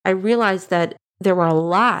I realized that there were a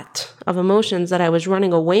lot of emotions that I was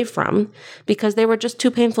running away from because they were just too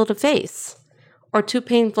painful to face or too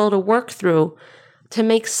painful to work through to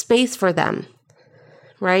make space for them,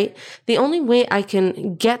 right? The only way I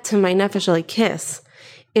can get to my nefesh kiss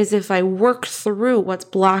is if I work through what's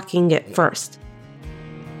blocking it first.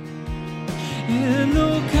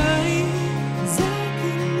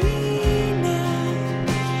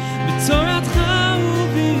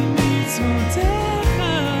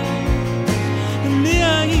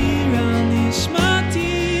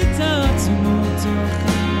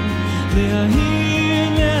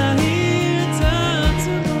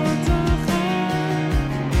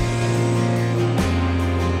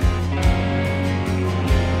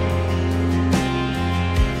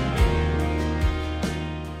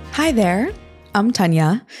 Hi there, I'm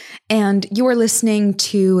Tanya, and you are listening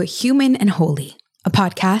to Human and Holy, a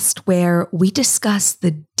podcast where we discuss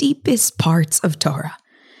the deepest parts of Torah,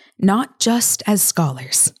 not just as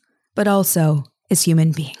scholars, but also as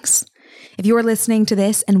human beings. If you are listening to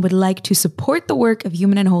this and would like to support the work of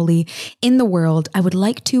Human and Holy in the world, I would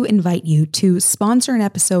like to invite you to sponsor an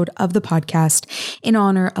episode of the podcast in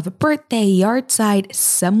honor of a birthday, yard side,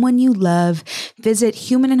 someone you love. Visit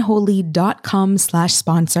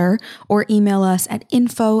humanandholy.com/sponsor or email us at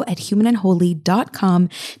info@humanandholy.com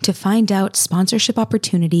to find out sponsorship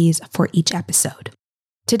opportunities for each episode.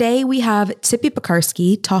 Today we have Tzippy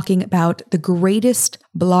Piekarski talking about the greatest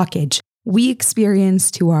blockage we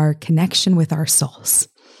experience to our connection with our souls,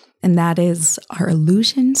 and that is our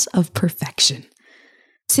illusions of perfection.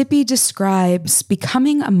 Tzippy describes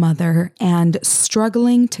becoming a mother and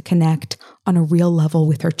struggling to connect on a real level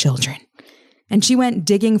with her children, and she went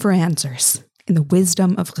digging for answers in the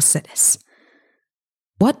wisdom of Chassidus.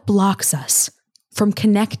 What blocks us from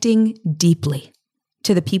connecting deeply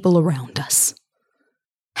to the people around us?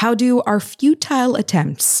 How do our futile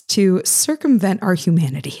attempts to circumvent our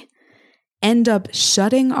humanity end up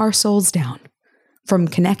shutting our souls down from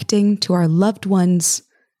connecting to our loved ones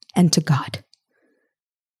and to God?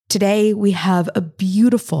 Today, we have a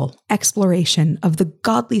beautiful exploration of the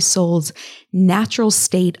godly soul's natural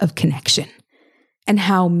state of connection and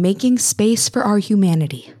how making space for our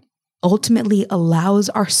humanity ultimately allows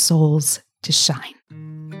our souls to shine.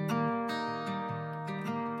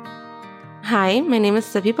 Hi, my name is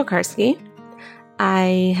Tzippy Piekarski.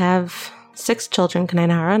 I have 6 children, Kanai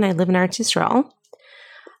Nahara, and I live in Eretz Yisrael.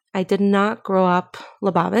 I did not grow up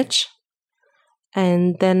Lubavitch,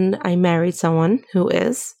 and then I married someone who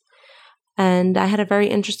is, and I had a very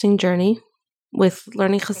interesting journey with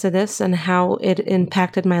learning Chassidus and how it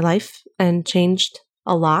impacted my life and changed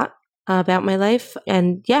a lot about my life.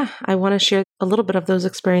 And yeah, I want to share a little bit of those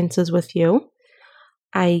experiences with you.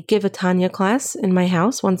 I give a Tanya class in my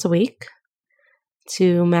house once a week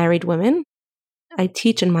to married women. I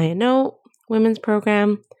teach in my Ano women's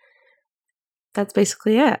program. That's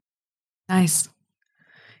basically it. Nice.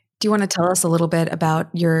 Do you want to tell us a little bit about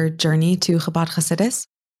your journey to Chabad Chassidus?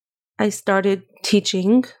 I started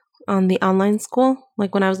teaching on the online school,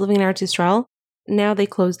 like when I was living in Eretz Yisrael. Now they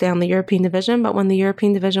closed down the European division, but when the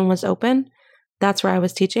European division was open, that's where I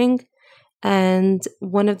was teaching. And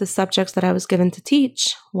one of the subjects that I was given to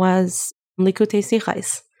teach was Likutei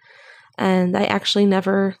Sichais. And I actually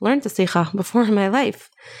never learned the Sicha before in my life.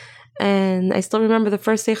 And I still remember the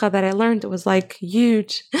first Sicha that I learned. It was like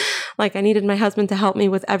huge. Like I needed my husband to help me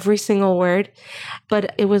with every single word.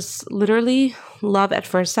 But it was literally love at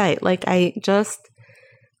first sight. Like I just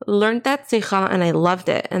learned that Sicha and I loved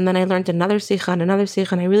it. And then I learned another Sicha and another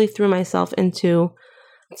Sicha. And I really threw myself into,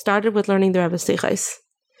 started with learning the Rebbe's Sichais.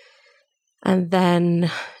 And then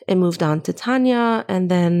it moved on to Tanya and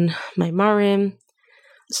then my Marim.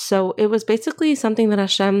 So it was basically something that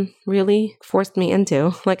Hashem really forced me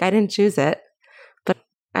into. Like I didn't choose it, but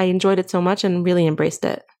I enjoyed it so much and really embraced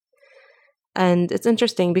it. And it's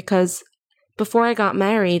interesting because before I got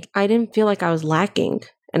married, I didn't feel like I was lacking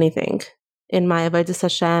anything in my avodas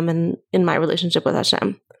Hashem and in my relationship with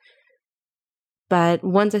Hashem. But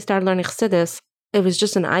once I started learning Chassidus, it was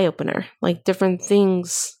just an eye-opener. Like different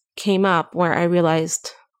things came up where I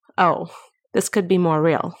realized, oh, this could be more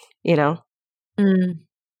real, you know? Mm.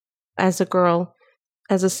 As a girl,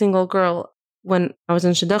 as a single girl, when I was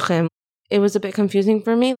in Shidduchim, it was a bit confusing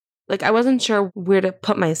for me. Like, I wasn't sure where to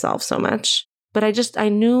put myself so much. But I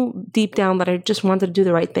knew deep down that I just wanted to do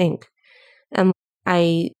the right thing. And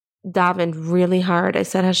I davened really hard. I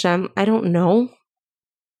said, Hashem, I don't know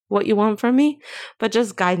what you want from me, but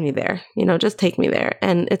just guide me there. You know, just take me there.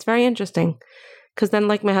 And it's very interesting. Because then,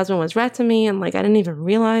 like, my husband was right to me, and, like, I didn't even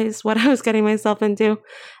realize what I was getting myself into.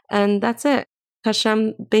 And that's it.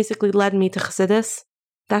 Hashem basically led me to Chassidus.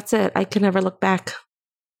 That's it. I can never look back.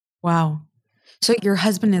 Wow. So your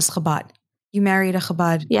husband is Chabad. You married a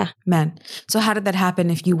Chabad Yeah. man. So how did that happen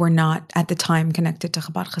if you were not at the time connected to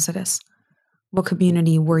Chabad Hasidus? What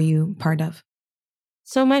community were you part of?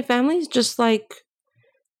 So my family's just like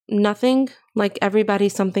nothing, like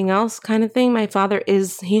everybody's something else kind of thing. My father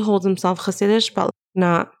he holds himself Hasidish, but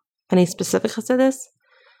not any specific Hasidus.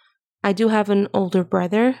 I do have an older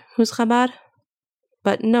brother who's Chabad,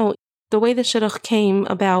 but no, the way the shidduch came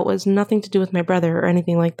about was nothing to do with my brother or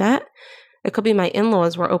anything like that. It could be my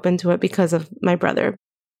in-laws were open to it because of my brother.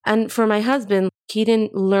 And for my husband, he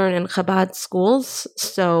didn't learn in Chabad schools,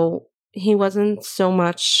 so he wasn't so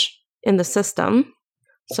much in the system.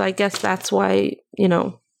 So I guess that's why,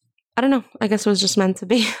 I don't know. I guess it was just meant to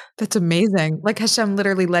be. That's amazing. Like Hashem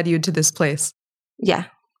literally led you to this place. Yeah,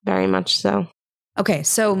 very much so. Okay,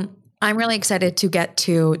 so I'm really excited to get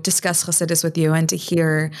to discuss Hasidus with you and to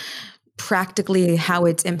hear practically how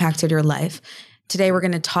it's impacted your life. Today, we're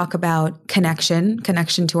going to talk about connection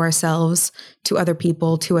to ourselves, to other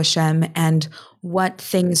people, to Hashem, and what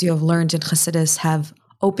things you have learned in Hasidus have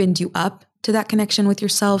opened you up to that connection with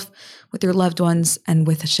yourself, with your loved ones, and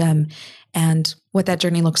with Hashem, and what that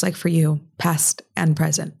journey looks like for you, past and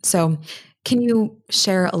present. So can you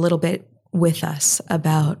share a little bit with us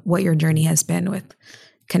about what your journey has been with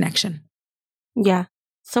connection? Yeah.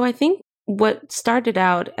 So I think what started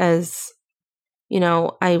out as,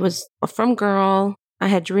 I was a frum girl. I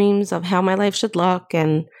had dreams of how my life should look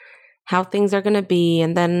and how things are going to be.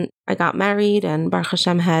 And then I got married and Baruch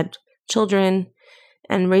Hashem had children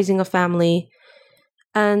and raising a family.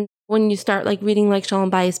 And when you start like reading like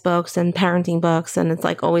Shalom Bayis books and parenting books, and it's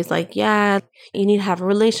like always like, yeah, you need to have a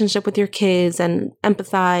relationship with your kids and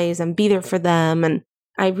empathize and be there for them. And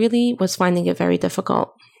I really was finding it very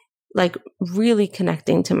difficult, like really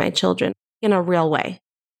connecting to my children in a real way.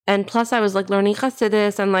 And plus I was like learning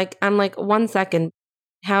Hasidus and like, I'm like, 1 second,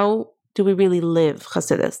 how do we really live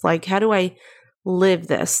Hasidus? Like, how do I live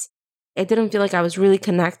this? It didn't feel like I was really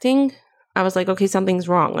connecting. I was like, okay, something's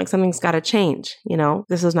wrong. Like something's got to change.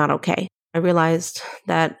 This is not okay. I realized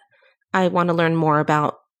that I want to learn more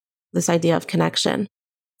about this idea of connection.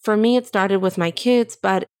 For me, it started with my kids,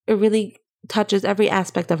 but it really touches every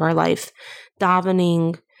aspect of our life.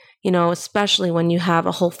 Davening, especially when you have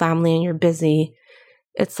a whole family and you're busy.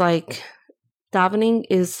 It's like davening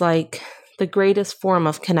is like the greatest form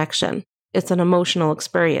of connection. It's an emotional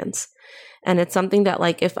experience. And it's something that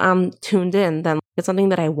like, if I'm tuned in, then it's something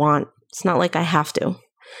that I want. It's not like I have to.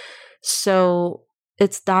 So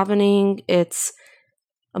it's davening, it's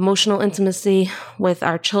emotional intimacy with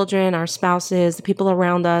our children, our spouses, the people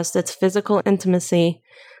around us. It's physical intimacy,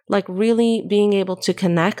 like really being able to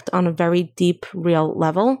connect on a very deep, real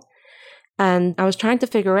level. And I was trying to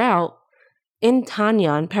figure out in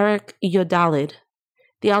Tanya, in Perek Yodalid,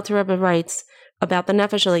 the Alter Rebbe writes about the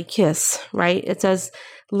Nefesh Elokis, right? It says,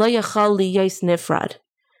 Lo yachal liyos nifrad.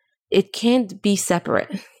 It can't be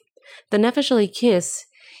separate. The Nefesh Elokis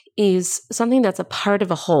is something that's a part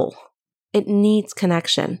of a whole. It needs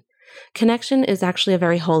connection. Connection is actually a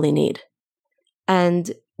very holy need.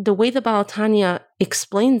 And the way the Baal Tanya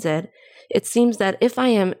explains it, it seems that if I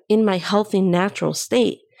am in my healthy, natural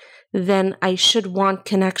state, then I should want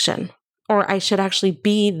connection, or I should actually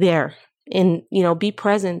be there be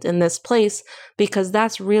present in this place, because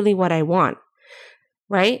that's really what I want,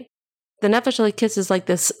 right? The Nefesh Elokis is like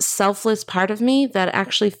this selfless part of me that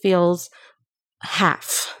actually feels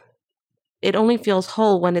half. It only feels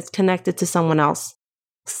whole when it's connected to someone else.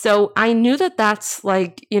 So I knew that that's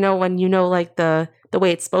like, when like the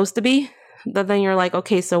way it's supposed to be, then you're like,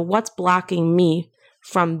 okay, so what's blocking me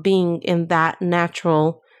from being in that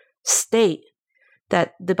natural state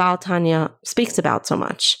that the Baal Tanya speaks about so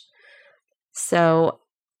much? So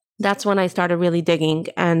that's when I started really digging.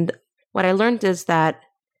 And what I learned is that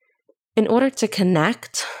in order to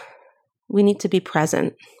connect, we need to be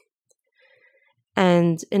present.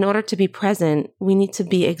 And in order to be present, we need to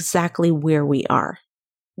be exactly where we are.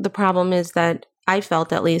 The problem is that I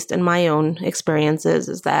felt, at least in my own experiences,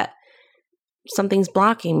 is that something's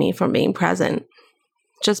blocking me from being present.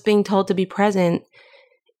 Just being told to be present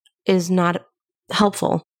is not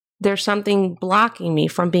helpful. There's something blocking me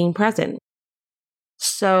from being present.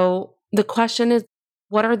 So the question is,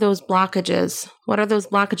 what are those blockages? What are those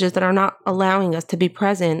blockages that are not allowing us to be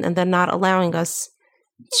present and then not allowing us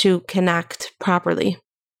to connect properly?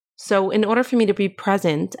 So in order for me to be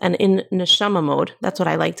present and in neshama mode, that's what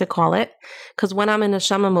I like to call it, because when I'm in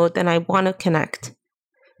neshama mode, then I want to connect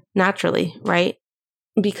naturally, right?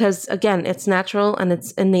 Because again, it's natural and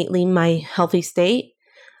it's innately my healthy state.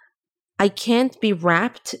 I can't be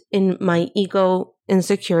wrapped in my ego,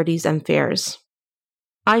 insecurities, and fears.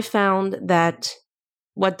 I found that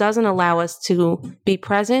what doesn't allow us to be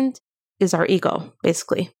present is our ego,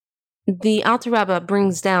 basically. The Alter Rebbe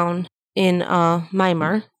brings down in a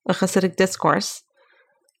Maimar, a Hasidic discourse,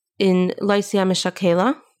 in Lysia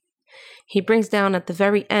Mishakela, he brings down at the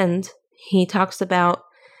very end, he talks about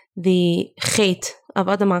the Chet of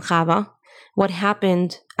Adam and Chava. What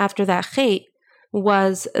happened after that Chet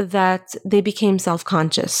was that they became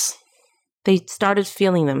self-conscious. They started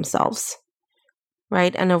feeling themselves,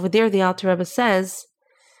 right? And over there, the Alter Rebbe says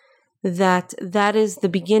that that is the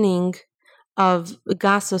beginning of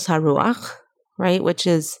Gasos HaRuach, right? Which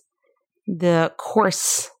is the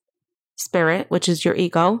coarse spirit, which is your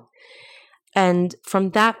ego. And from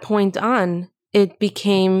that point on, it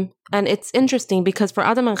became, and it's interesting because for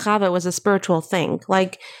Adam and Chava, it was a spiritual thing.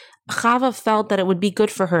 Like, Chava felt that it would be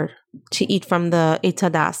good for her to eat from the Eitz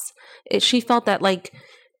Hadas. She felt that, like,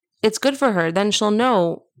 it's good for her. Then she'll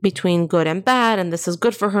know between good and bad, and this is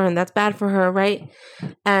good for her and that's bad for her, right?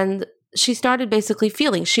 And she started basically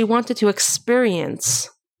feeling, she wanted to experience,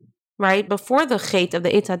 right? Before the Chet of the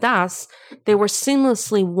Eitz Hadas, they were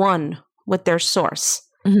seamlessly one with their source.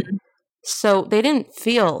 Mm-hmm. So they didn't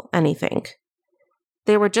feel anything.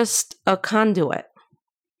 They were just a conduit,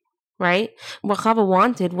 right? What Chava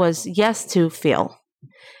wanted was, yes, to feel.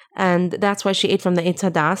 And that's why she ate from the Eitz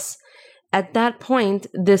Hadas. At that point,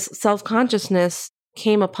 this self-consciousness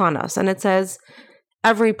came upon us. And it says,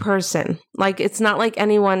 every person, like, it's not like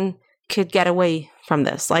anyone could get away from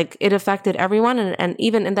this. Like, it affected everyone. And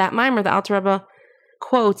even in that mimer, the Alter Rebbe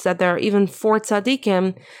quotes that there are even 4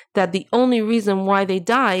 tzaddikim that the only reason why they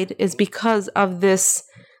died is because of this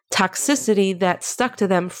toxicity that stuck to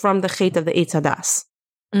them from the Chet of the Eitz Hadas.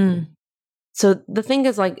 Mm. So the thing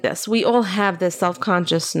is like this. We all have this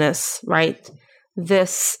self-consciousness, right?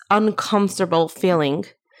 This uncomfortable feeling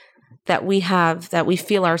that we have, that we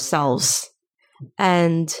feel ourselves.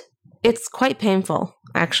 And it's quite painful,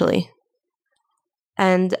 actually.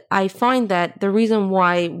 And I find that the reason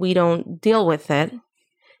why we don't deal with it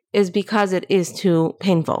is because it is too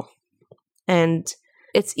painful. And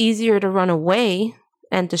it's easier to run away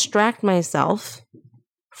and distract myself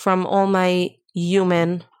from all my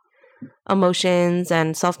human emotions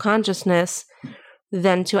and self-consciousness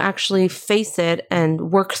than to actually face it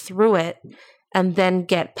and work through it and then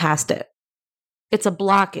get past it. It's a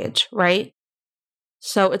blockage, right?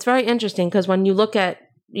 So it's very interesting because when you look at,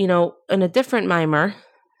 in a different mimer,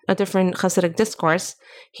 a different Hasidic discourse,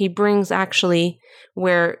 he brings actually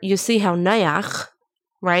where you see how Noach,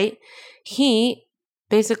 right? He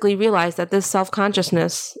basically realized that this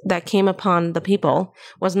self-consciousness that came upon the people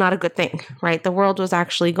was not a good thing, right? The world was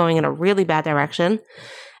actually going in a really bad direction.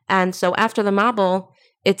 And so after the Mabul,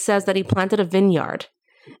 it says that he planted a vineyard.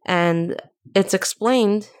 And it's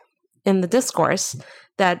explained in the discourse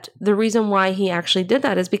that the reason why he actually did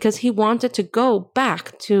that is because he wanted to go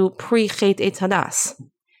back to pre-Chet Eitz Hadas.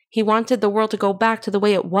 He wanted the world to go back to the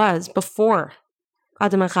way it was before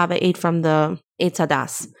Adam and Chava ate from the Eitz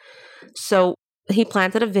Hadas. So he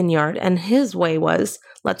planted a vineyard, and his way was,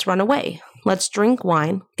 let's run away. Let's drink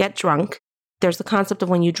wine, get drunk. There's the concept of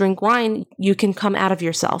when you drink wine, you can come out of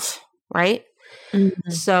yourself, right?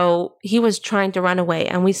 Mm-hmm. So he was trying to run away,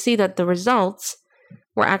 and we see that the results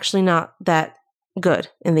were actually not that good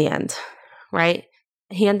in the end, right?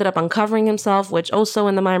 He ended up uncovering himself, which also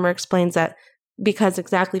in the mimer explains that because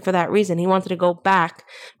exactly for that reason, he wanted to go back,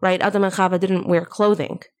 right? Adam and Chava didn't wear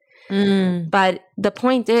clothing. But the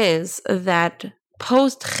point is that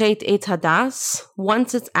post Chet Eitz Hadas,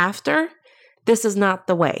 once it's after, this is not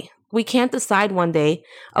the way. We can't decide one day,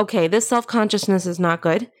 okay, this self-consciousness is not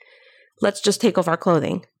good. Let's just take off our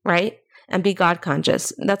clothing, right? And be God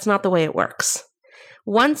conscious. That's not the way it works.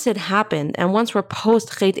 Once it happened, and once we're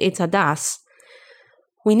post Chet Eitz Hadas,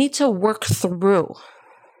 we need to work through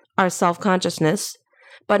our self-consciousness,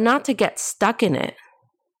 but not to get stuck in it,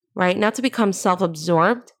 right? Not to become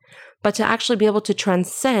self-absorbed, but to actually be able to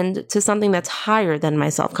transcend to something that's higher than my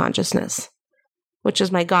self-consciousness, which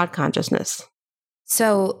is my God consciousness.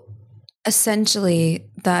 So essentially,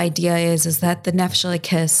 the idea is that the Nefesh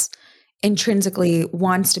Elokis intrinsically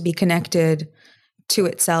wants to be connected to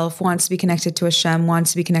itself, wants to be connected to Hashem,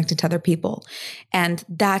 wants to be connected to other people. And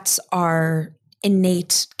that's our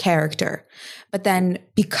innate character. But then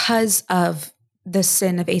because of the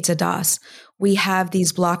sin of Eitz Hadas, we have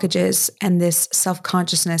these blockages and this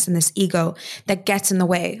self-consciousness and this ego that gets in the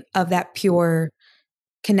way of that pure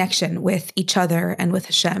connection with each other and with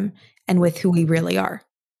Hashem and with who we really are.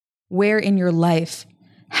 Where in your life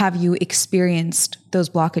have you experienced those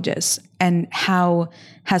blockages, and how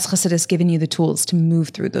has Chassidus given you the tools to move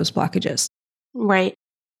through those blockages? Right.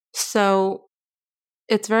 So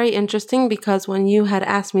It's very interesting because when you had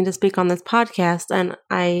asked me to speak on this podcast and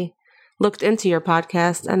I looked into your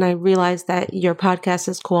podcast and I realized that your podcast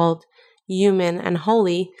is called Human and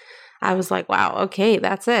Holy, I was like, wow, okay,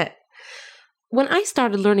 that's it. When I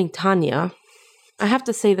started learning Tanya, I have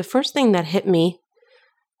to say the first thing that hit me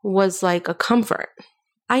was like a comfort.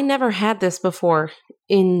 I never had this before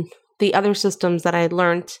in the other systems that I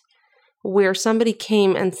learned where somebody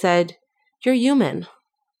came and said, you're human.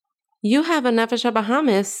 You have a Nefesh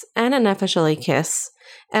HaBahamis and a Nefesh Elikis,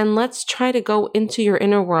 and let's try to go into your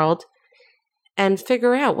inner world and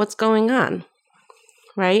figure out what's going on,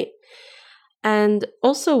 right? And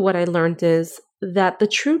also what I learned is that the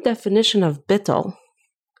true definition of bittul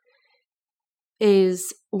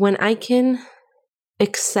is when I can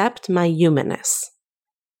accept my humanness.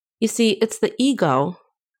 You see, it's the ego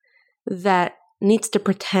that needs to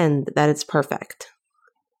pretend that it's perfect.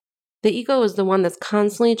 The ego is the one that's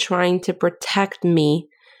constantly trying to protect me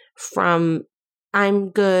from, I'm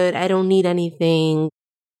good, I don't need anything,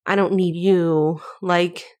 I don't need you,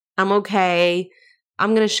 like, I'm okay,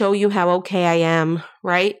 I'm going to show you how okay I am,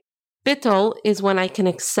 right? Bittul is when I can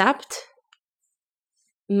accept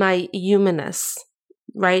my humanness,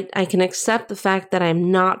 right? I can accept the fact that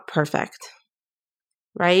I'm not perfect,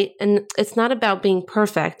 right? And it's not about being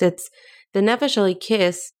perfect. It's the Nefesh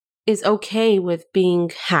Elikis is okay with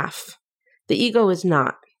being half. The ego is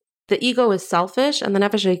not. The ego is selfish and the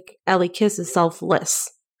Nefesh Elikis is selfless.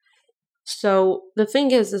 So the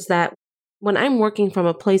thing is that when I'm working from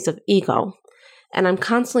a place of ego and I'm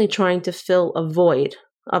constantly trying to fill a void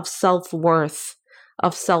of self-worth,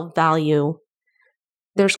 of self-value,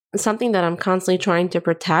 there's something that I'm constantly trying to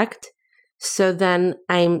protect. So then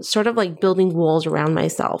I'm sort of like building walls around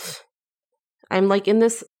myself. I'm like in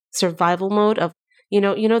this survival mode of, you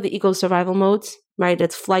know the ego survival modes, right?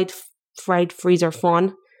 It's flight, fright, freeze, or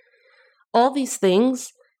fawn. All these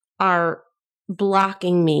things are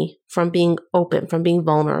blocking me from being open, from being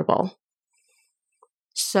vulnerable.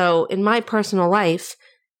 So in my personal life,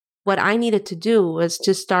 what I needed to do was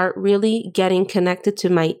to start really getting connected to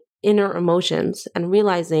my inner emotions and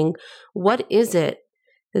realizing what is it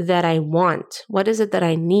that I want? What is it that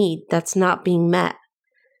I need that's not being met,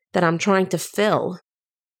 that I'm trying to fill?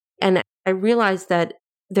 And I realized that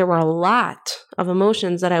there were a lot of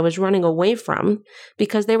emotions that I was running away from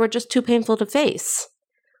because they were just too painful to face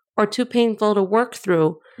or too painful to work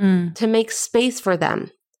through to make space for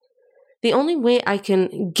them. The only way I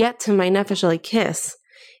can get to my Nefesh Elikis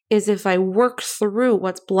is if I work through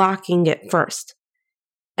what's blocking it first.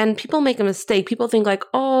 And people make a mistake. People think like,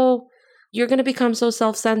 oh, you're going to become so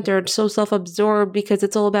self-centered, so self-absorbed because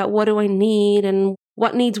it's all about what do I need and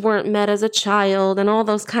what needs weren't met as a child and all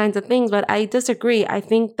those kinds of things. But I disagree. I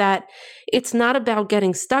think that it's not about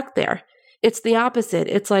getting stuck there. It's the opposite.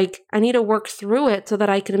 It's like I need to work through it so that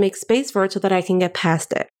I can make space for it so that I can get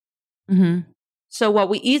past it. Mm-hmm. So what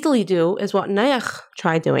we easily do is what Nayach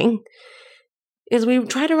tried doing is we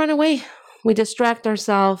try to run away. We distract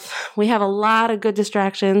ourselves. We have a lot of good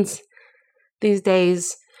distractions these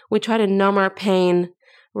days. We try to numb our pain,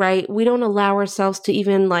 right? We don't allow ourselves to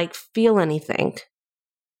even like feel anything.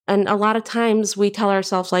 And a lot of times we tell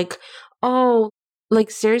ourselves like, oh,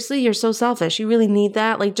 like seriously, you're so selfish. You really need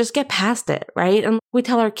that. Like just get past it, right? And we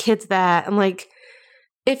tell our kids that. And like,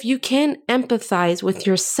 if you can't empathize with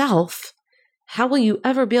yourself, how will you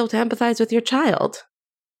ever be able to empathize with your child?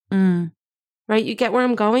 Right? You get where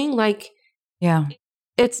I'm going? Like, yeah,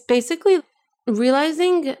 it's basically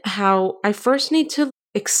realizing how I first need to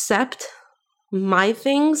accept my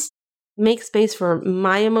things, make space for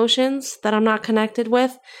my emotions that I'm not connected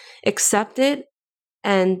with, accept it,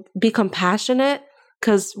 and be compassionate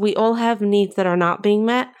because we all have needs that are not being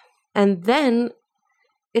met. And then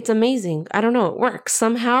it's amazing. I don't know, it works.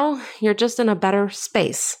 Somehow you're just in a better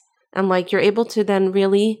space. And like you're able to then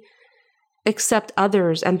really accept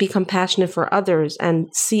others and be compassionate for others and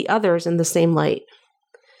see others in the same light.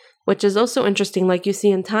 Which is also interesting, like you see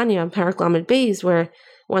in Tanya and Parak Lamed Beis, where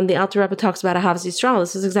when the Alter Rebbe talks about Ahavas Yisrael,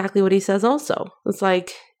 this is exactly what he says also. It's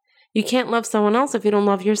like, you can't love someone else if you don't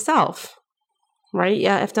love yourself, right?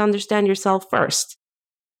 Yeah, you have to understand yourself first.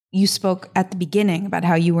 You spoke at the beginning about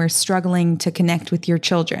how you were struggling to connect with your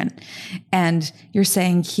children. And you're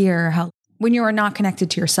saying here how when you are not connected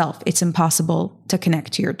to yourself, it's impossible to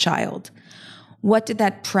connect to your child. What did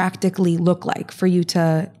that practically look like for you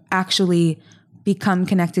to actually become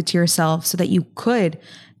connected to yourself so that you could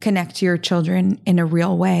connect to your children in a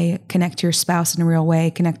real way, connect to your spouse in a real way,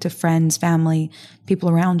 connect to friends, family, people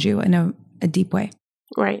around you in a deep way?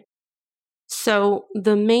 Right. So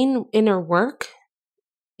the main inner work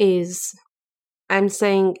is, I'm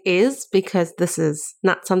saying is because this is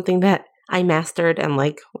not something that I mastered and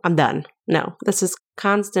like, I'm done. No, this is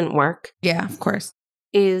constant work. Yeah, of course.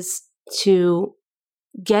 Is to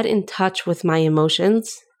get in touch with my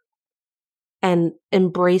emotions and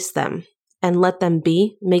embrace them and let them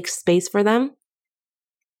be, make space for them,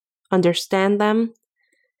 understand them,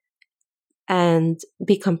 and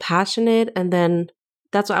be compassionate. And then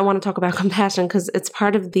that's what I want to talk about compassion, because it's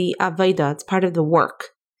part of the Avodah, it's part of the work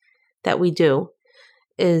that we do,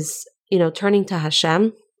 is, turning to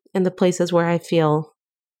Hashem in the places where I feel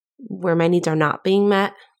where my needs are not being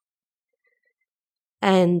met.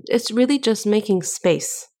 And it's really just making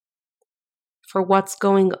space for what's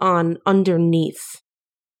going on underneath.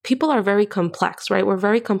 People are very complex, right? We're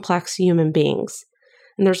very complex human beings.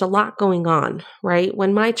 And there's a lot going on, right?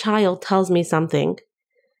 When my child tells me something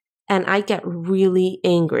and I get really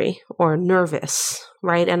angry or nervous,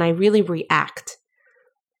 right? And I really react,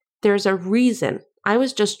 there's a reason. I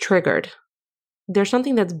was just triggered. There's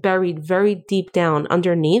something that's buried very deep down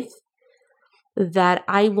underneath that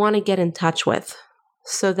I want to get in touch with,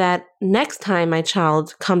 so that next time my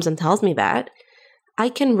child comes and tells me that, I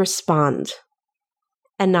can respond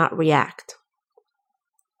and not react.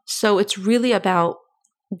 So it's really about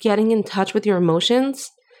getting in touch with your emotions,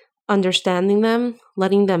 understanding them,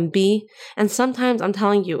 letting them be. And sometimes, I'm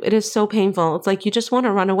telling you, it is so painful. It's like you just want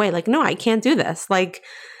to run away. Like, no, I can't do this. Like,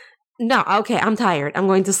 no, okay, I'm tired. I'm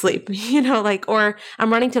going to sleep, or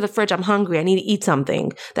I'm running to the fridge. I'm hungry. I need to eat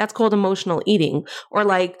something. That's called emotional eating. Or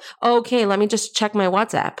like, okay, let me just check my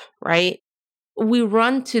WhatsApp, right? We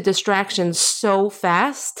run to distractions so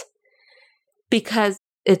fast because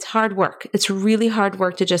it's hard work. It's really hard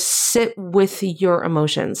work to just sit with your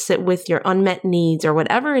emotions, sit with your unmet needs or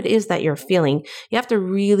whatever it is that you're feeling. You have to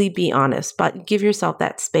really be honest, but give yourself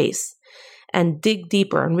that space and dig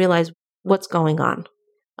deeper and realize what's going on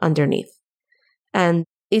underneath. And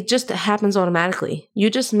it just happens automatically. You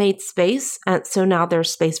just made space, and so now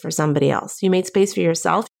there's space for somebody else. You made space for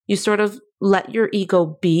yourself. You sort of let your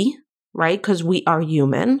ego be, right? Because we are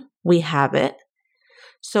human. We have it.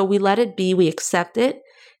 So we let it be. We accept it.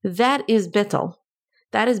 That is bittul.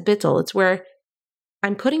 That is bittul. It's where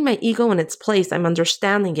I'm putting my ego in its place. I'm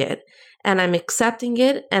understanding it, and I'm accepting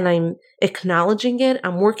it, and I'm acknowledging it.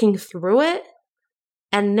 I'm working through it.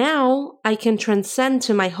 And now I can transcend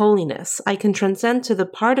to my holiness. I can transcend to the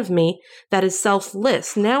part of me that is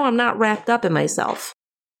selfless. Now I'm not wrapped up in myself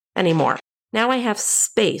anymore. Now I have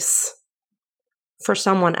space for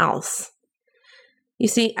someone else. You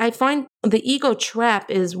see, I find the ego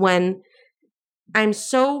trap is when I'm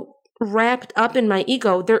so wrapped up in my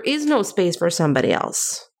ego, there is no space for somebody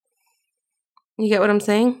else. You get what I'm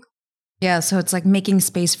saying? Yeah, so it's like making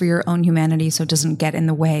space for your own humanity so it doesn't get in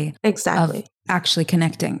the way Exactly. of actually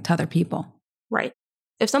connecting to other people. Right.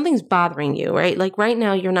 If something's bothering you, right? Like right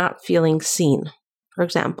now you're not feeling seen, for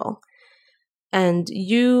example, and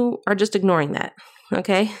you are just ignoring that,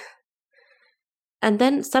 okay? And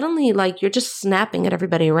then suddenly like you're just snapping at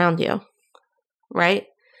everybody around you, right?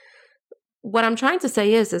 What I'm trying to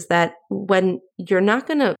say is that when you're not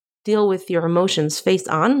going to deal with your emotions face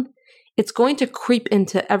on, it's going to creep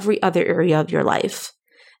into every other area of your life.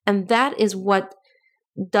 And that is what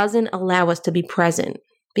doesn't allow us to be present,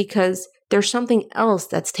 because there's something else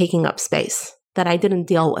that's taking up space that I didn't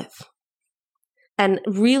deal with. And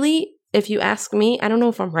really, if you ask me, I don't know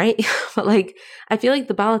if I'm right, but like, I feel like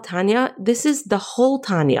the Baal Tanya, this is the whole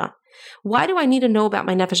Tanya. Why do I need to know about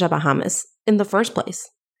my Nefesh HaBahamis in the first place?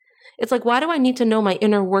 It's like, why do I need to know my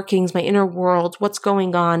inner workings, my inner world, what's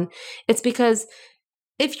going on? It's because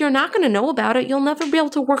if you're not going to know about it, you'll never be able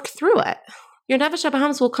to work through it. Your Nefesh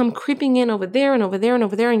HaBahamis will come creeping in over there and over there and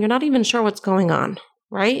over there, and you're not even sure what's going on,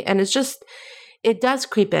 right? And it's just, it does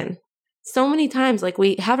creep in. So many times, like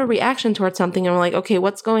we have a reaction towards something and we're like, okay,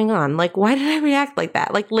 what's going on? Like, why did I react like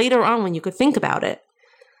that? Like later on when you could think about it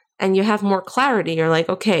and you have more clarity, you're like,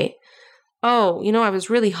 okay, oh, I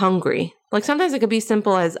was really hungry. Like sometimes it could be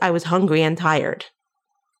simple as I was hungry and tired.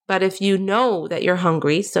 But if you know that you're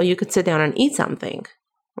hungry, so you could sit down and eat something,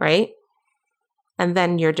 right? And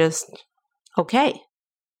then you're just okay.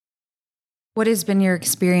 What has been your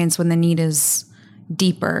experience when the need is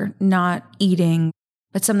deeper, not eating,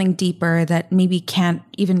 but something deeper that maybe can't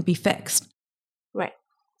even be fixed? Right.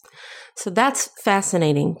 So that's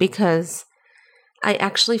fascinating because I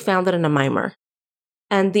actually found it in a mimer.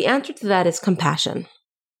 And the answer to that is compassion.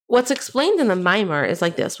 What's explained in the mimer is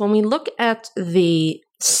like this. When we look at the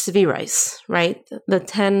Sfirais, right? The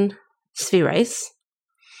 10 Sfirais,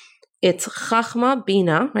 it's Chachma,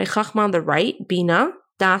 Bina, right? Chachma on the right, Bina,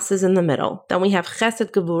 Das is in the middle. Then we have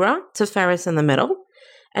Chesed, Gevura, Tiferes in the middle.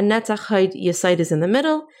 And Netzach Hod Yesod is in the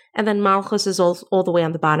middle, and then Malchus is all the way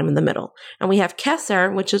on the bottom in the middle. And we have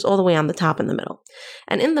Keser, which is all the way on the top in the middle.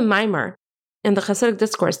 And in the Maimer, in the Hasidic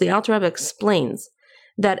discourse, the Alter Rebbe explains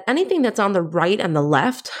that anything that's on the right and the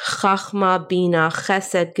left, Chachma, Bina,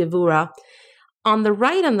 Chesed, Gevura, on the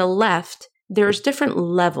right and the left, there's different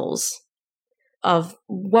levels of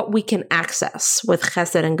what we can access with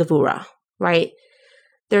Chesed and Gevura, right?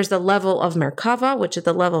 There's the level of Merkava, which is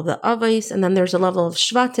the level of the Avos, and then there's a level of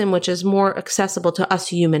Shvatim, which is more accessible to us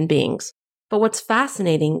human beings. But what's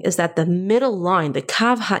fascinating is that the middle line, the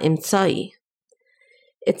Kav HaImtzai,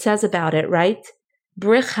 it says about it, right?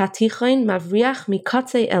 Brich hatichoin mavriach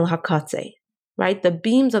mikatze el hakatze, right? The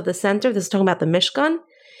beams of the center, this is talking about the Mishkan,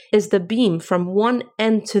 is the beam from one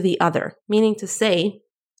end to the other, meaning to say,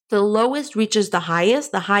 the lowest reaches the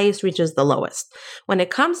highest reaches the lowest. When it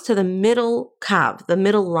comes to the middle kav, the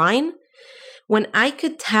middle line, when I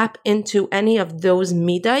could tap into any of those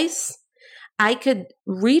midas, I could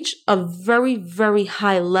reach a very, very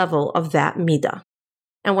high level of that midah.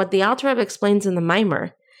 And what the Alter Rebbe explains in the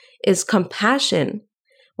Maimer is compassion.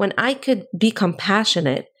 When I could be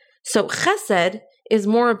compassionate, so chesed is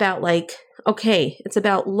more about like, okay, it's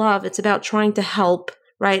about love, it's about trying to help,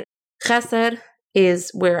 right? Chesed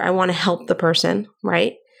is where I want to help the person,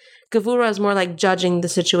 right? Gevura is more like judging the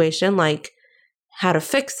situation, like how to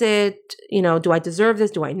fix it, do I deserve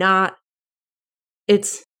this, do I not?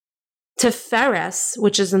 It's Tiferes,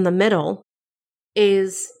 which is in the middle,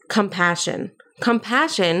 is compassion.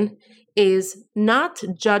 Compassion is not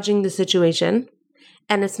judging the situation,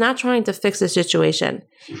 and it's not trying to fix the situation.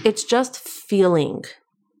 It's just feeling.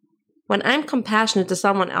 When I'm compassionate to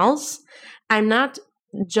someone else, I'm not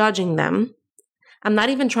judging them. I'm not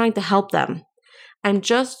even trying to help them. I'm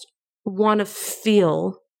just want to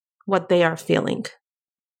feel what they are feeling.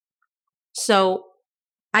 So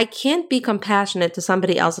I can't be compassionate to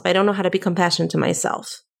somebody else if I don't know how to be compassionate to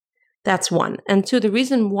myself. That's one. And two, the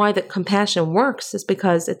reason why the compassion works is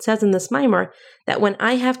because it says in this Maimer that when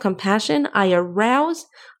I have compassion, I arouse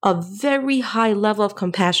a very high level of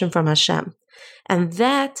compassion from Hashem. And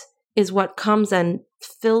that is what comes and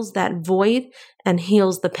fills that void and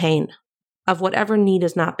heals the pain of whatever need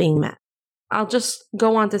is not being met. I'll just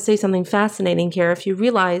go on to say something fascinating here. If you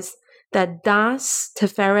realize that Das,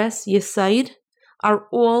 Tiferes, Yesod are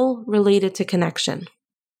all related to connection.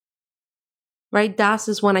 Right? Das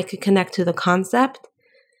is when I could connect to the concept.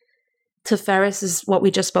 Tiferes is what we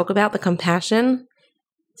just spoke about, the compassion.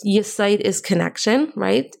 Yesod is connection,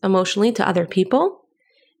 right? Emotionally to other people.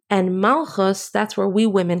 And Malchus, that's where we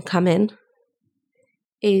women come in,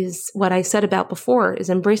 is what I said about before, is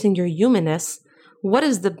embracing your humanness. What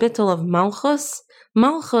is the bittul of Malchus?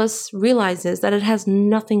 Malchus realizes that it has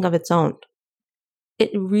nothing of its own.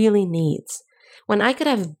 It really needs. When I could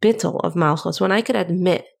have bittul of Malchus, when I could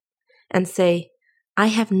admit and say, I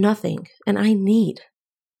have nothing and I need,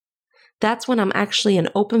 that's when I'm actually an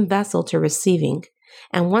open vessel to receiving.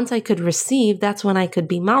 And once I could receive, that's when I could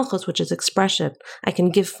be Malchus, which is expression. I can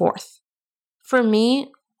give forth. For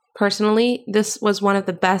me, personally, this was one of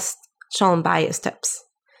the best Shalom Bayis tips,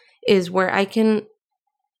 is where I can,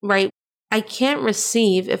 right, I can't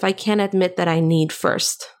receive if I can't admit that I need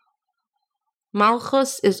first.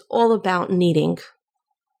 Malchus is all about needing.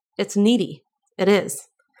 It's needy. It is.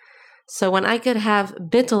 So when I could have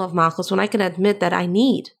bittul of Malchus, when I can admit that I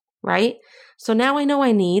need, right? So now I know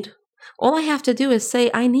I need. All I have to do is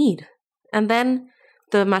say I need. And then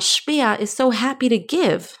the mashpia is so happy to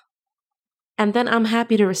give. And then I'm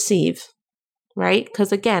happy to receive, right?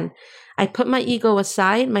 Because again, I put my ego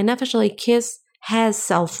aside. My nefesh leikis has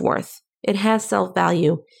self-worth. It has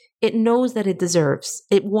self-value. It knows that it deserves.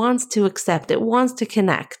 It wants to accept. It wants to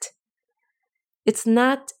connect. It's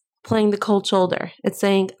not playing the cold shoulder. It's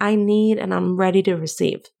saying, I need and I'm ready to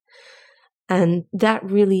receive. And that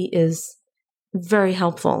really is very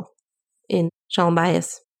helpful in Shalom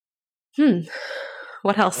Bayis.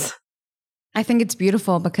 What else? I think it's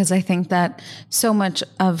beautiful because I think that so much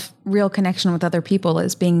of real connection with other people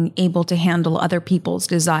is being able to handle other people's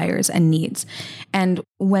desires and needs. And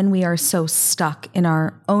when we are so stuck in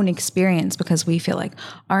our own experience because we feel like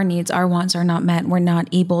our needs, our wants are not met, we're not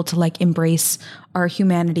able to embrace our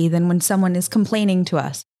humanity, then when someone is complaining to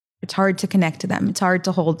us, it's hard to connect to them. It's hard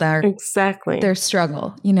to hold their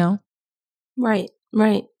struggle, Right.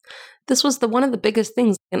 This was one of the biggest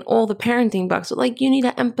things in all the parenting books. You need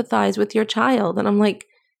to empathize with your child. And I'm like,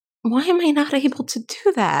 why am I not able to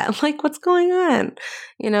do that? What's going on?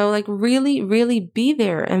 Really, really be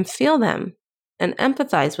there and feel them and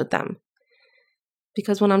empathize with them.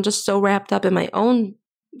 Because when I'm just so wrapped up in my own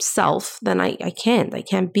self, then I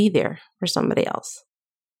can't be there for somebody else.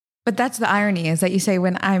 But that's the irony, is that you say,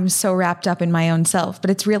 when I'm so wrapped up in my own self,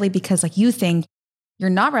 but it's really because like you think you're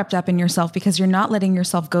not wrapped up in yourself because you're not letting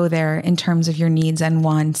yourself go there in terms of your needs and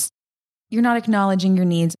wants. You're not acknowledging your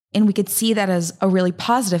needs. And we could see that as a really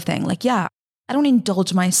positive thing. Like, yeah, I don't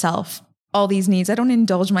indulge myself all these needs. I don't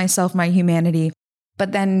indulge myself my humanity.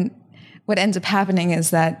 But then what ends up happening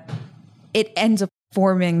is that it ends up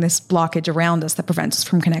forming this blockage around us that prevents us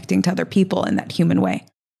from connecting to other people in that human way.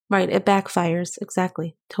 Right. It backfires.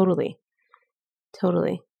 Exactly. Totally.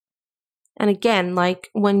 Totally. And again, like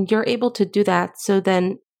when you're able to do that, so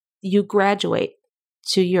then you graduate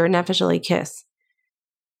to your nefesh kiss.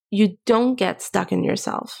 You don't get stuck in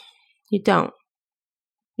yourself. You don't.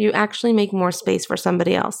 You actually make more space for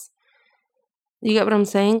somebody else. You get what I'm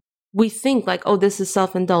saying? We think like, oh, this is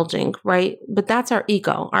self-indulging, right? But that's our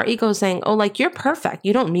ego. Our ego is saying, oh, like, you're perfect.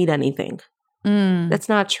 You don't need anything. That's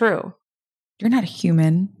not true. You're not a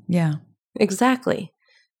human. Yeah. Exactly.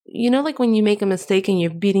 You know, like when you make a mistake and you're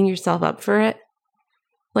beating yourself up for it?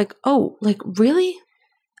 Like, oh, like, really?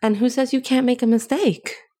 And who says you can't make a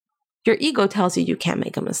mistake? Your ego tells you can't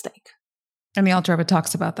make a mistake. And the Alter Rebbe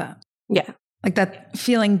talks about that. Yeah. Like that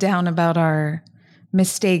feeling down about our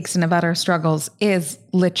mistakes and about our struggles is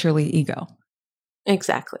literally ego.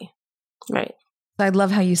 Exactly. Right. I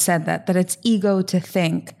love how you said that it's ego to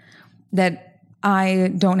think that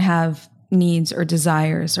I don't have needs or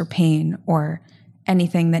desires or pain or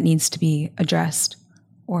anything that needs to be addressed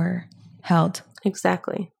or held.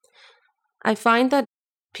 Exactly. I find that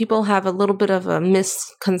people have a little bit of a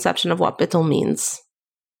misconception of what bittul means.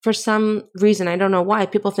 For some reason, I don't know why,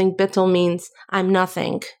 people think bittul means I'm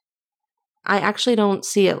nothing. I actually don't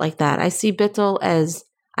see it like that. I see bittul as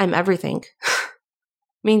I'm everything.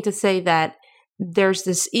 Mean to say that there's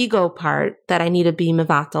this ego part that I need to be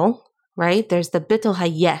mevatel, right? There's the bittul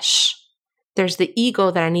hayesh. There's the ego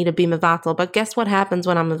that I need to be mevatel. But guess what happens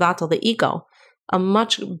when I'm mevatel the ego? A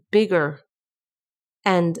much bigger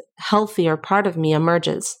and healthier part of me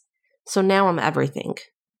emerges. So now I'm everything.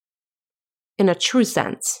 In a true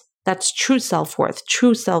sense. That's true self-worth,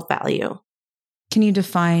 true self-value. Can you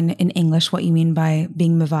define in English what you mean by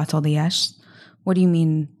being mevatel the yesh? What do you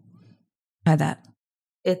mean by that?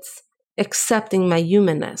 It's accepting my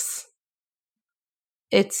humanness.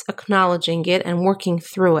 It's acknowledging it and working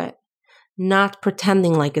through it, not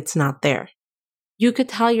pretending like it's not there. You could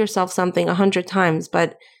tell yourself something 100 times,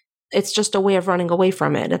 but it's just a way of running away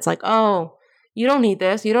from it. It's like, oh, you don't need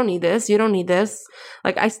this, you don't need this, you don't need this.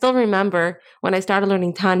 Like, I still remember when I started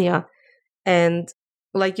learning Tanya, and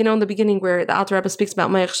like, you know, in the beginning where the Alter Rebbe speaks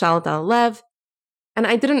about Mayach Shalat al-Lev, and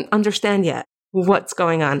I didn't understand yet what's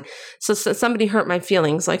going on. So somebody hurt my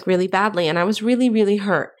feelings like really badly, and I was really, really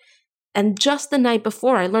hurt. And just the night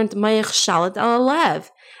before, I learned Mayach Shalat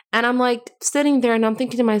al-Lev. And I'm like sitting there and I'm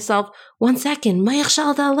thinking to myself, 1 second, Mayach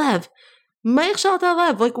Shalat al-Lev. Mayach Shalat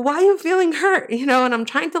al-Lev. Like, why are you feeling hurt? You know, and I'm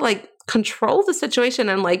trying to like control the situation.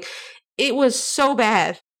 And like, it was so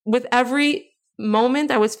bad. With every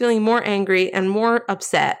moment, I was feeling more angry and more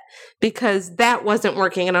upset because that wasn't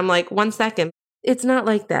working. And I'm like, 1 second, it's not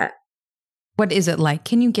like that. What is it like?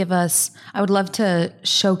 Can you give us, I would love to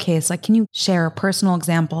showcase, like, can you share a personal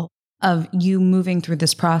example of you moving through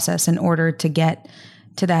this process in order to get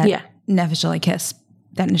to that nefesh kiss,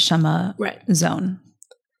 that neshama zone?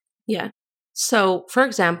 Yeah. So, for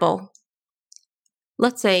example,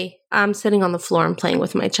 let's say I'm sitting on the floor and playing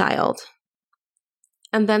with my child.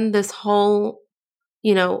 And then this whole,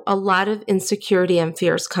 you know, a lot of insecurity and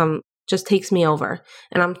fears just takes me over.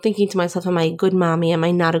 And I'm thinking to myself, am I a good mommy? Am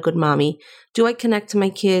I not a good mommy? Do I connect to my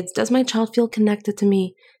kids? Does my child feel connected to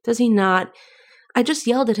me? Does he not? I just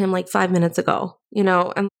yelled at him like 5 minutes ago, you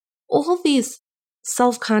know, and all these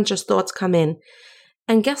self-conscious thoughts come in.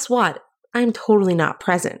 And guess what? I'm totally not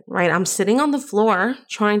present, right? I'm sitting on the floor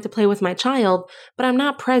trying to play with my child, but I'm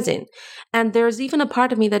not present. And there's even a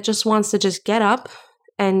part of me that just wants to just get up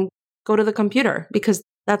and go to the computer because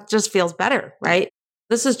that just feels better, right?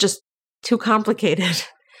 This is just too complicated.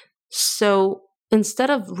 So instead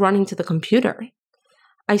of running to the computer,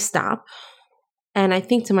 I stop and I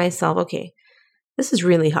think to myself, okay, this is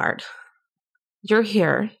really hard. You're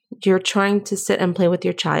here, you're trying to sit and play with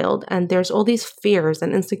your child, and there's all these fears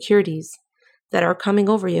and insecurities that are coming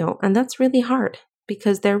over you, and that's really hard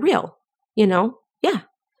because they're real, you know? Yeah.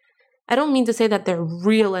 I don't mean to say that they're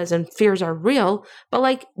real as in fears are real, but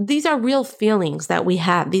like these are real feelings that we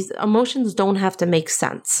have. These emotions don't have to make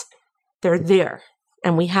sense. They're there,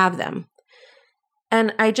 and we have them.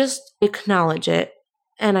 And I just acknowledge it,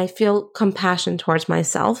 and I feel compassion towards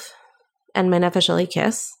myself and my nefesh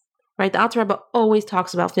kiss. Right, the Alter Rebbe always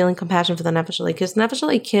talks about feeling compassion for the nefesh kiss.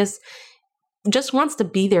 Nefesh kiss just wants to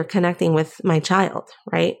be there connecting with my child,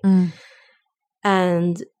 right?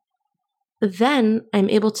 And then I'm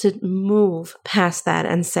able to move past that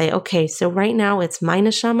and say, okay, so right now it's my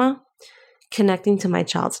neshama connecting to my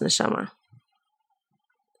child's neshama.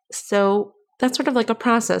 So that's sort of like a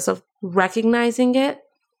process of recognizing it,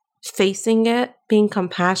 facing it, being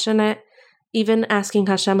compassionate, even asking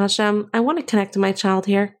Hashem, I want to connect to my child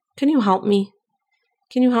here. Can you help me?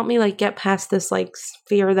 Can you help me like get past this like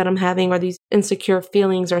fear that I'm having or these insecure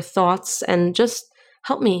feelings or thoughts and just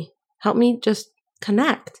help me just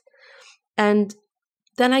connect. And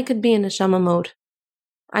then I could be in neshama mode.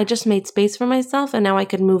 I just made space for myself and now I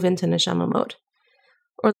could move into neshama mode.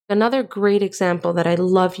 Or another great example that I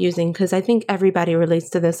love using, because I think everybody relates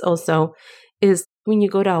to this also, is when you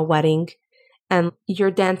go to a wedding and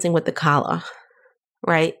you're dancing with the kala,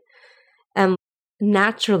 right? And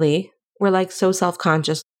naturally, we're like so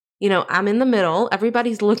self-conscious. You know, I'm in the middle.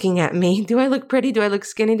 Everybody's looking at me. Do I look pretty? Do I look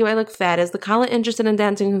skinny? Do I look fat? Is the kala interested in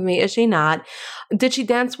dancing with me? Is she not? Did she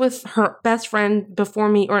dance with her best friend before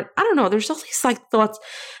me? Or I don't know. There's all these like thoughts.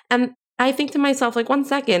 And I think to myself, like, 1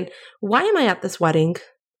 second, why am I at this wedding?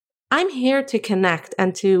 I'm here to connect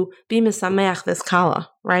and to be misameach this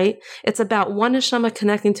kala, right? It's about one neshama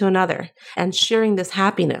connecting to another and sharing this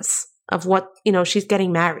happiness of what, you know, she's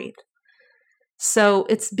getting married. So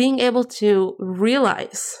it's being able to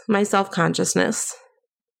realize my self-consciousness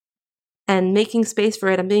and making space for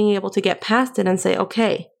it and being able to get past it and say,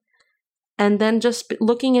 okay. And then just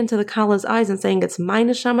looking into the kala's eyes and saying, it's my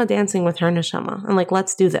neshama dancing with her neshama. And like,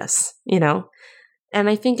 let's do this, you know? And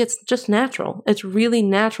I think it's just natural. It's really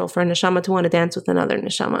natural for a neshama to want to dance with another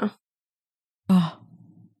neshama. Oh,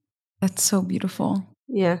 that's so beautiful.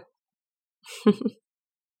 Yeah.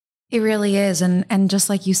 It really is. And just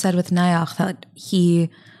like you said with Nayach, that he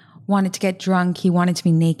wanted to get drunk, he wanted to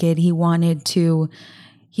be naked, he wanted to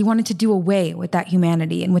do away with that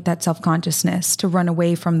humanity and with that self-consciousness, to run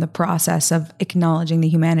away from the process of acknowledging the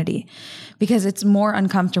humanity, because it's more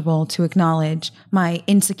uncomfortable to acknowledge my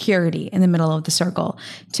insecurity in the middle of the circle,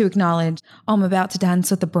 to acknowledge, oh, I'm about to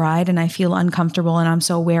dance with the bride and I feel uncomfortable and I'm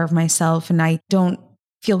so aware of myself and I don't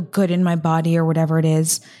feel good in my body or whatever it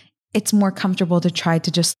is. It's more comfortable to try to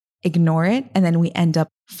just ignore it. And then we end up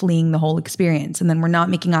fleeing the whole experience. And then we're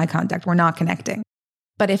not making eye contact. We're not connecting.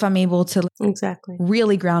 But if I'm able to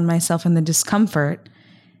really ground myself in the discomfort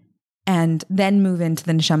and then move into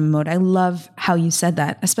the neshama mode, I love how you said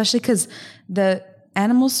that, especially because the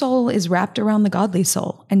animal soul is wrapped around the godly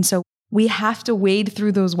soul. And so we have to wade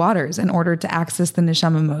through those waters in order to access the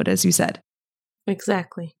neshama mode, as you said.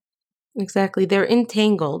 Exactly. They're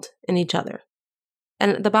entangled in each other.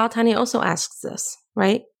 And the Baal Tanya also asks this,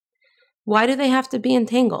 right? Why do they have to be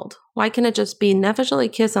entangled? Why can't it just be Nefesh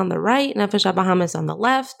Elikis on the right, Nefesh Abahamis on the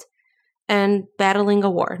left, and battling a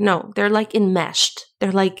war? No, they're like enmeshed.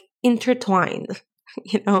 They're like intertwined,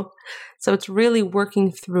 you know? So it's really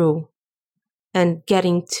working through and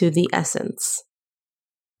getting to the essence.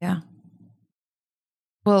 Yeah.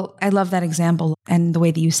 Well, I love that example and the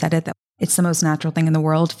way that you said it, that it's the most natural thing in the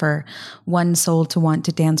world for one soul to want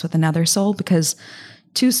to dance with another soul, because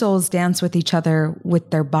two souls dance with each other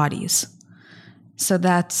with their bodies. So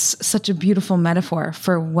that's such a beautiful metaphor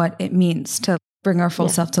for what it means to bring our full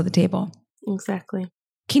self to the table. Exactly.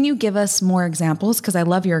 Can you give us more examples? Because I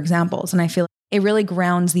love your examples and I feel it really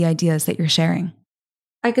grounds the ideas that you're sharing.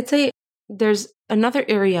 I could say there's another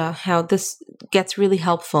area how this gets really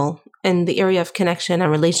helpful in the area of connection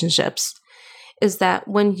and relationships is that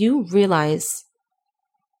when you realize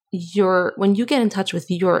when you get in touch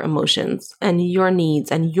with your emotions and your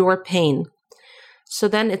needs and your pain, so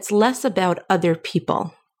then it's less about other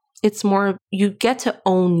people. It's more, you get to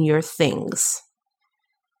own your things.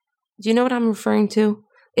 Do you know what I'm referring to?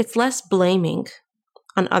 It's less blaming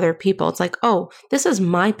on other people. It's like, oh, this is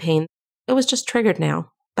my pain. It was just triggered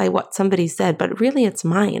now by what somebody said, but really it's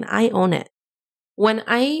mine. I own it. When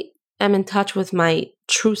I am in touch with my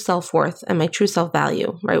true self-worth and my true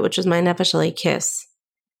self-value, right, which is my Nefesh Elikis,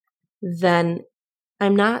 then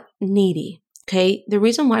I'm not needy, okay? The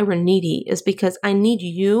reason why we're needy is because I need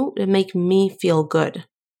you to make me feel good.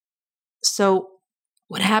 So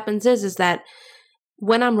what happens is that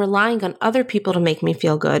when I'm relying on other people to make me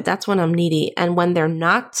feel good, that's when I'm needy. And when they're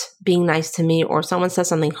not being nice to me, or someone says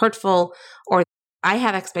something hurtful, or I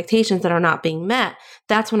have expectations that are not being met,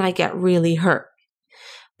 that's when I get really hurt.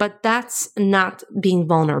 But that's not being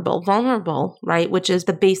vulnerable. Vulnerable, right, which is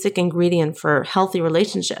the basic ingredient for healthy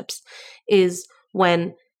relationships, is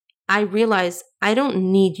when I realize I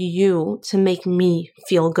don't need you to make me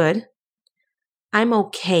feel good. I'm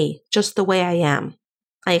okay just the way I am.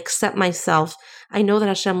 I accept myself. I know that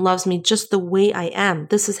Hashem loves me just the way I am.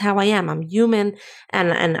 This is how I am. I'm human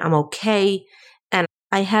and I'm okay. And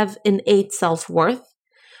I have innate self-worth,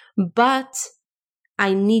 but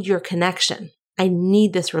I need your connection. I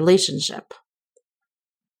need this relationship.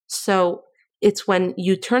 So it's when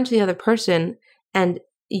you turn to the other person and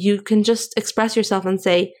you can just express yourself and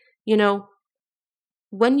say,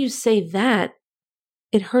 when you say that,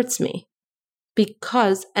 it hurts me.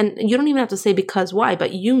 Because, and you don't even have to say because why,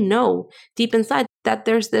 but deep inside that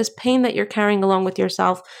there's this pain that you're carrying along with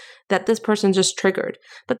yourself that this person just triggered.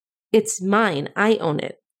 But it's mine. I own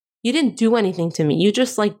it. You didn't do anything to me. You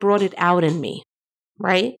just brought it out in me,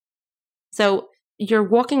 right? So you're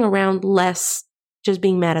walking around less just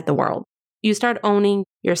being mad at the world. You start owning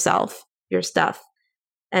yourself, your stuff.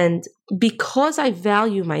 And because I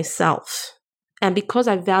value myself and because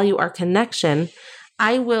I value our connection,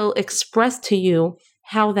 I will express to you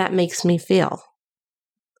how that makes me feel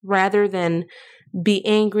rather than be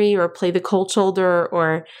angry or play the cold shoulder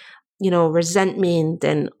or, resentment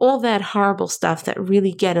and all that horrible stuff that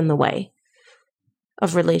really get in the way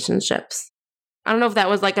of relationships. I don't know if that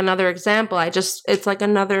was another example. It's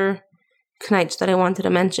another knight that I wanted to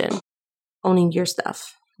mention. Owning your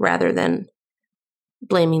stuff rather than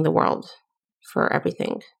blaming the world for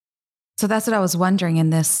everything. So that's what I was wondering in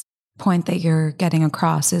this point that you're getting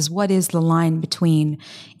across is what is the line between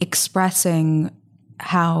expressing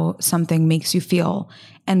how something makes you feel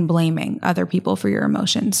and blaming other people for your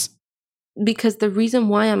emotions? Because the reason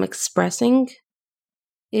why I'm expressing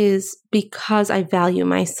is because I value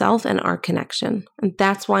myself and our connection. And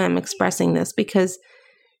that's why I'm expressing this, because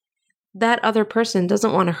that other person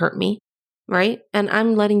doesn't want to hurt me, right? And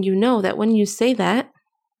I'm letting you know that when you say that,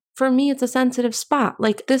 for me, it's a sensitive spot.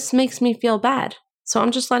 This makes me feel bad. So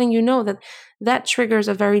I'm just letting you know that triggers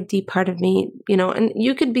a very deep part of me, and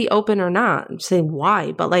you could be open or not, say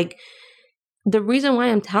why, but the reason why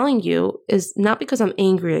I'm telling you is not because I'm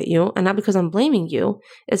angry at you and not because I'm blaming you,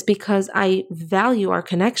 is because I value our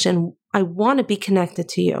connection. I want to be connected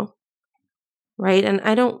to you, right? And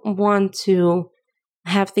I don't want to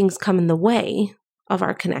have things come in the way of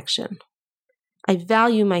our connection. I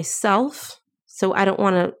value myself, so I don't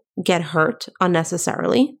want to get hurt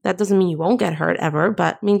unnecessarily. That doesn't mean you won't get hurt ever,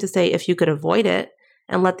 but mean to say if you could avoid it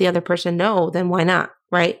and let the other person know, then why not,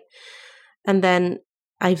 right? And then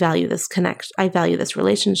I value this connection. I value this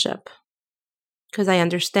relationship because I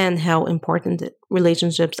understand how important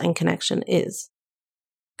relationships and connection is.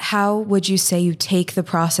 How would you say you take the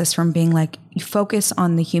process from being you focus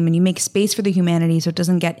on the human, you make space for the humanity so it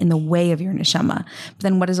doesn't get in the way of your neshama, but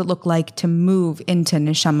then what does it look like to move into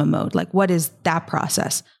neshama mode? What is that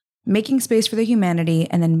process? Making space for the humanity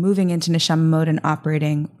and then moving into neshama mode and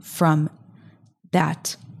operating from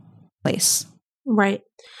that place. Right.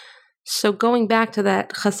 So going back to that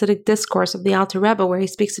Hasidic discourse of the Alter Rebbe where he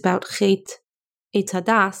speaks about Chet Eitz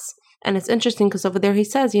Hadas, and it's interesting because over there he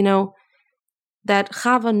says, that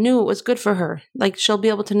Chava knew it was good for her. She'll be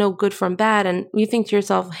able to know good from bad. And you think to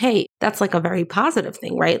yourself, hey, that's a very positive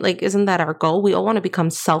thing, right? Isn't that our goal? We all want to become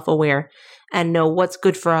self-aware and know what's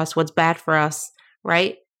good for us, what's bad for us,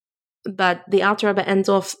 right? But the Alter Rebbe ends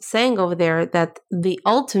off saying over there that the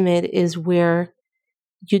ultimate is where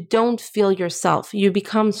you don't feel yourself. You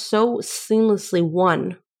become so seamlessly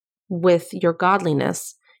one with your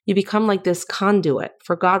godliness. You become this conduit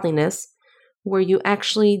for godliness where you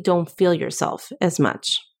actually don't feel yourself as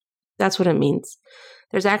much. That's what it means.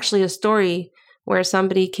 There's actually a story where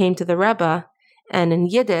somebody came to the Rebbe and in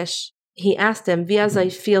Yiddish, he asked him, Wie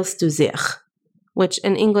fühlst du sich? Which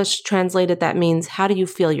in English translated that means, how do you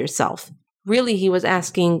feel yourself? Really, he was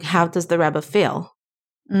asking, how does the Rebbe feel?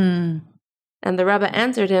 And the Rebbe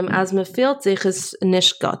answered him, As me fühlt sich is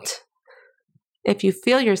nicht gut. If you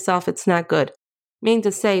feel yourself, it's not good. Meaning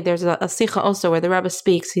to say, there's a sikha also where the Rebbe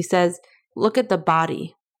speaks. He says, look at the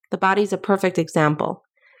body. The body's a perfect example.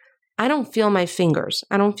 I don't feel my fingers.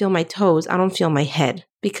 I don't feel my toes. I don't feel my head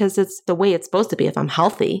because it's the way it's supposed to be if I'm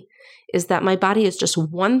healthy, is that my body is just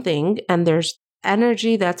one thing and there's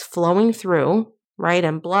energy that's flowing through, right?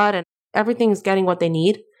 And blood and everything is getting what they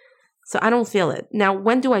need. So I don't feel it. Now,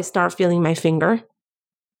 when do I start feeling my finger?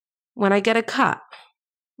 When I get a cut,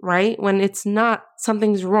 right? When it's not,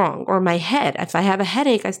 something's wrong. Or my head. If I have a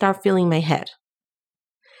headache, I start feeling my head.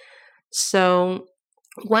 So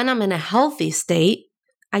when I'm in a healthy state,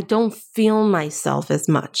 I don't feel myself as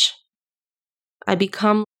much. I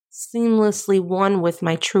become seamlessly one with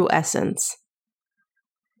my true essence.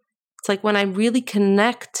 It's when I really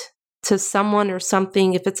connect to someone or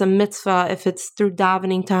something, if it's a mitzvah, if it's through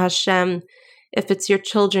davening to Hashem, if it's your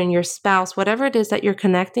children, your spouse, whatever it is that you're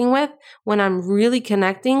connecting with, when I'm really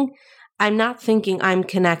connecting, I'm not thinking I'm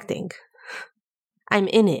connecting. I'm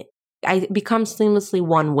in it. I become seamlessly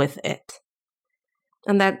one with it.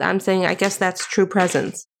 And that I'm saying, I guess that's true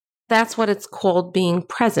presence. That's what it's called, being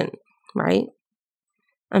present, right?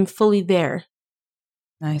 I'm fully there.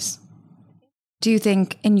 Nice. Do you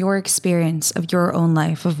think, in your experience of your own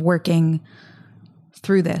life, of working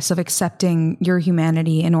through this, of accepting your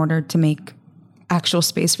humanity in order to make actual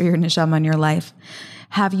space for your neshama in your life,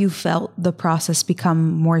 have you felt the process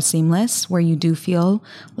become more seamless, where you do feel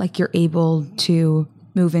like you're able to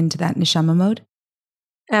move into that neshama mode?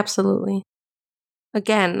 Absolutely.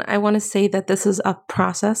 Again, I want to say that this is a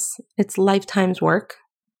process. It's lifetime's work.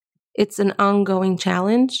 It's an ongoing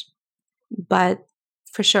challenge, but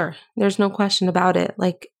for sure, there's no question about it.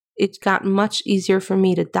 Like, it got much easier for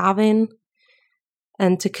me to dive in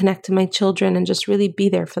and to connect to my children and just really be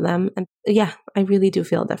there for them. And yeah, I really do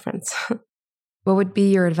feel a difference. What would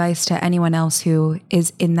be your advice to anyone else who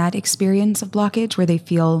is in that experience of blockage, where they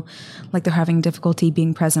feel like they're having difficulty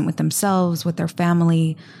being present with themselves, with their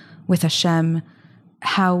family, with Hashem?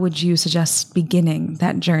 How would you suggest beginning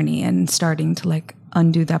that journey and starting to like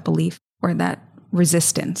undo that belief or that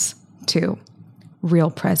resistance to real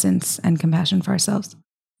presence and compassion for ourselves?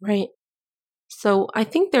 Right. So I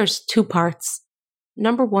think there's two parts.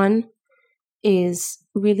 Number one is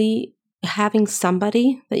really having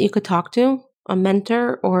somebody that you could talk to, a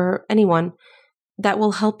mentor or anyone that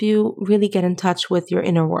will help you really get in touch with your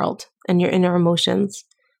inner world and your inner emotions.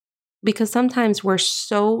 Because sometimes we're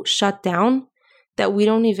so shut down that we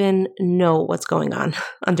don't even know what's going on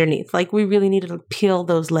underneath. Like, we really need to peel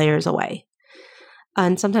those layers away.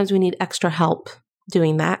 And sometimes we need extra help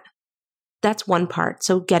doing that. That's one part.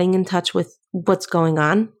 So getting in touch with what's going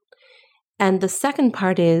on. And the second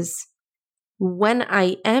part is, when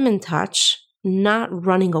I am in touch, not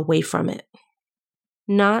running away from it,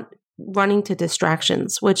 not running to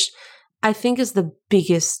distractions, which I think is the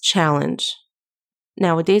biggest challenge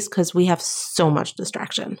nowadays because we have so much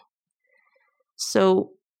distraction. So,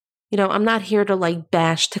 I'm not here to like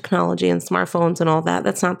bash technology and smartphones and all that.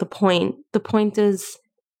 That's not the point. The point is,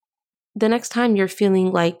 the next time you're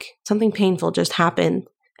feeling like something painful just happened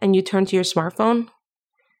and you turn to your smartphone,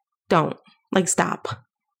 don't. Stop.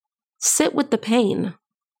 Sit with the pain.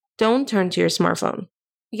 Don't turn to your smartphone.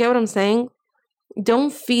 You get what I'm saying?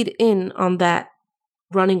 Don't feed in on that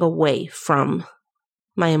running away from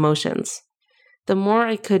my emotions. The more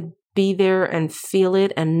I could be there and feel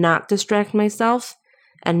it and not distract myself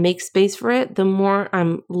and make space for it, the more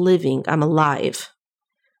I'm living, I'm alive.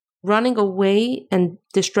 Running away and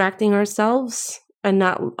distracting ourselves and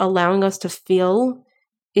not allowing us to feel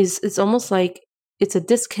it's almost like it's a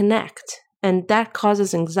disconnect. And that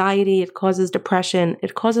causes anxiety, it causes depression,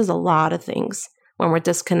 it causes a lot of things when we're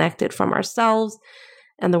disconnected from ourselves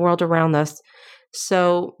and the world around us.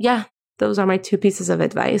 So yeah, those are my two pieces of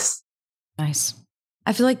advice. Nice.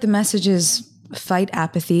 I feel like the message is fight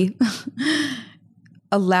apathy.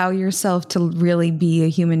 Allow yourself to really be a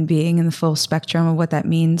human being in the full spectrum of what that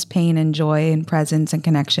means, pain and joy and presence and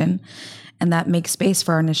connection. And that makes space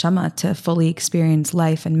for our neshama to fully experience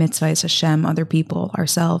life and mitzvahs, Hashem, other people,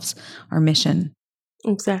 ourselves, our mission.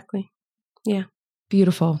 Exactly. Yeah.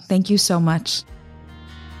 Beautiful. Thank you so much.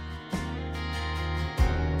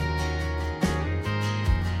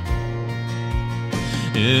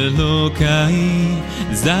 אלוקיי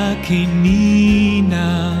זכני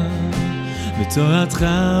נא בתורתך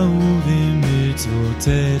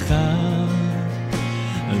ובמצוותיך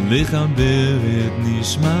לחבר את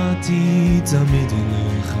נשמתי תמיד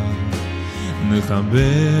אליך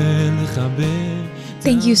לחבר.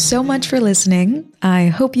 Thank you so much for listening. I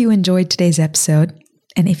hope you enjoyed today's episode.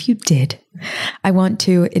 And if you did, I want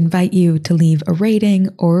to invite you to leave a rating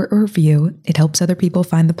or a review. It helps other people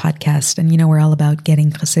find the podcast. And we're all about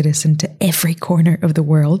getting Chassidus into every corner of the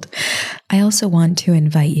world. I also want to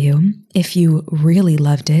invite you, if you really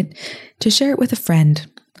loved it, to share it with a friend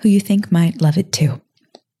who you think might love it too.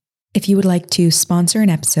 If you would like to sponsor an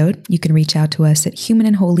episode, you can reach out to us at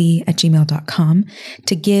humanandholy@gmail.com.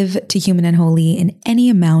 To give to Human and Holy in any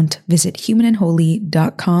amount, visit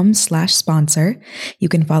humanandholy.com/sponsor. You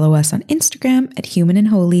can follow us on Instagram at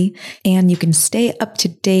humanandholy, and you can stay up to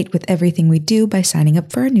date with everything we do by signing up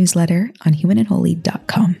for our newsletter on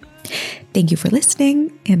humanandholy.com. Thank you for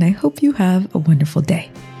listening, and I hope you have a wonderful day.